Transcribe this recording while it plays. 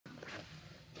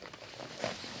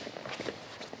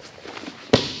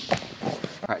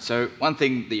All right, so one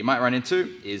thing that you might run into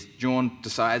is John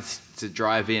decides to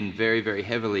drive in very, very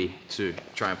heavily to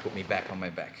try and put me back on my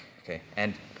back, okay?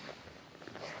 And,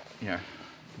 you know,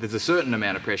 there's a certain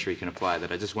amount of pressure he can apply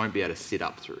that I just won't be able to sit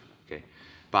up through, okay?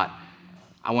 But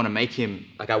I want to make him,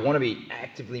 like I want to be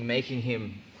actively making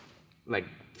him like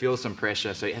feel some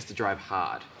pressure, so he has to drive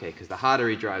hard, okay? Because the harder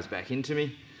he drives back into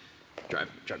me, drive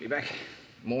me back,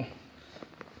 more.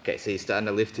 Okay, so he's starting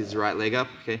to lift his right leg up,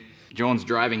 okay? John's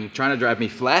trying to drive me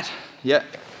flat, yeah,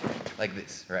 like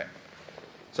this, right?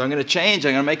 So I'm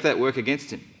gonna make that work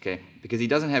against him, okay? Because he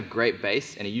doesn't have great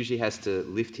base and he usually has to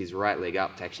lift his right leg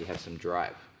up to actually have some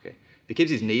drive, okay? If he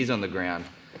keeps his knees on the ground,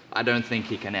 I don't think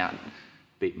he can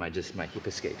outbeat my hip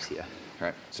escapes here,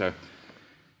 right? So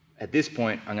at this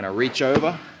point, I'm gonna reach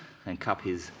over and cup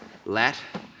his lat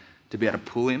to be able to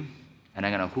pull him, and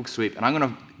I'm gonna hook sweep, and I'm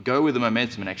gonna go with the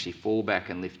momentum and actually fall back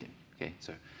and lift him, okay?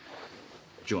 So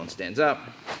John stands up,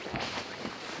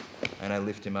 and I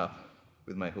lift him up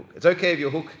with my hook. It's okay if your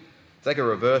hook, it's like a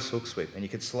reverse hook sweep, and you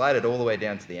can slide it all the way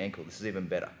down to the ankle. This is even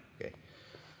better, okay?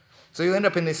 So you'll end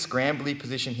up in this scrambly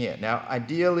position here. Now,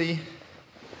 ideally,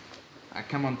 I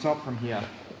come on top from here,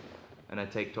 and I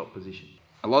take top position.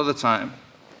 A lot of the time,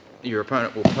 your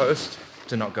opponent will post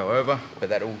to not go over,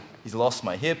 but he's lost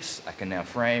my hips. I can now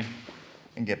frame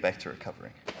and get back to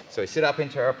recovering. So we sit up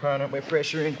into our opponent, we're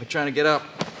pressuring, we're trying to get up,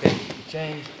 okay, he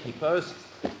change, he posts,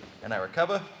 and I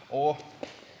recover. Or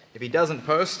if he doesn't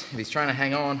post, if he's trying to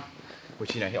hang on,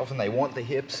 which, you know, often they want the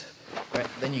hips, right,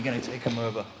 then you're gonna take him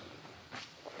over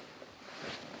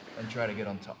and try to get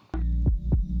on top.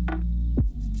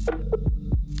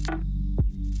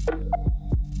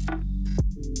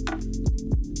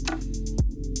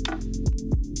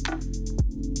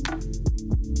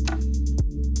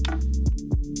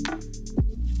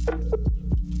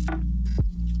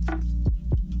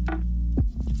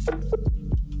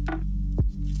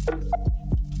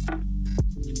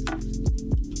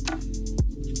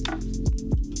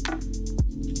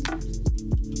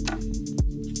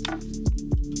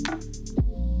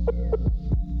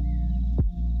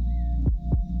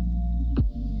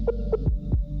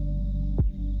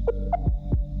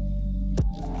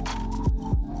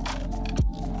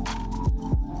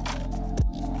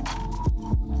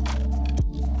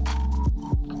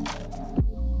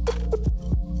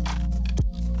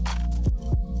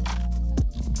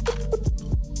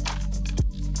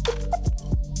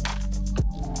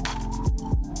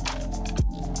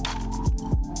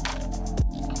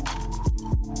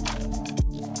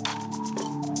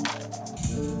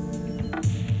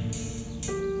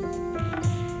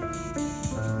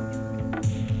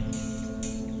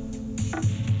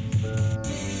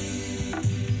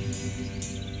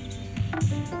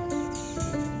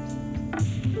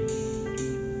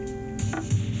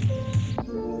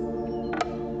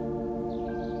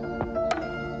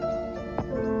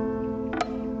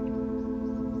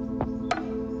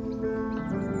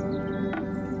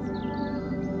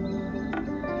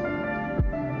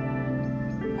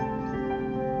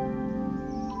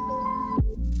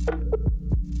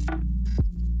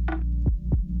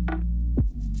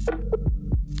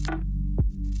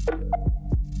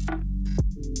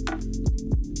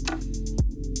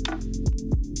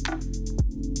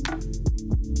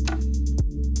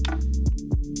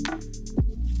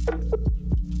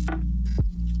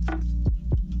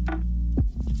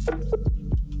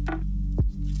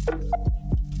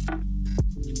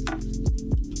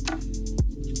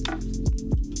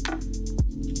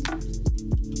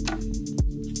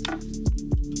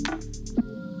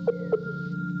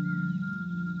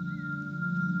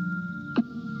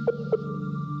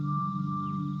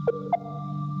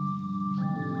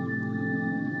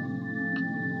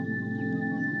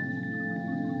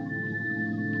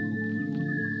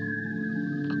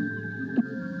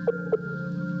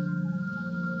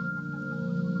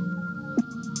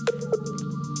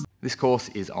 This course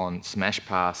is on smash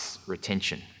pass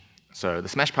retention. So the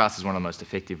smash pass is one of the most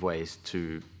effective ways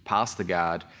to pass the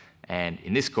guard, and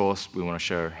in this course we want to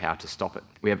show how to stop it.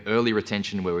 We have early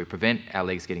retention where we prevent our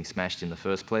legs getting smashed in the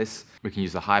first place. We can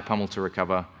use the high pummel to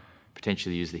recover,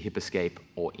 potentially use the hip escape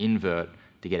or invert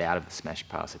to get out of the smash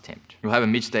pass attempt. We'll have a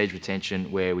mid-stage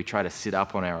retention where we try to sit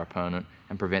up on our opponent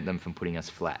and prevent them from putting us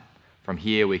flat. From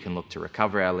here we can look to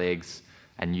recover our legs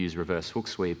and use reverse hook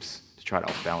sweeps to try to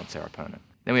off-balance our opponent.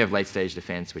 Then we have late stage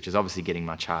defense, which is obviously getting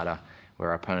much harder, where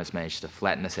our opponent's managed to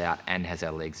flatten us out and has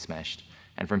our legs smashed.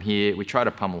 And from here, we try to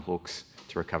pummel hooks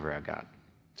to recover our guard.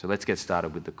 So let's get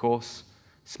started with the course,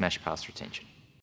 smash pass retention.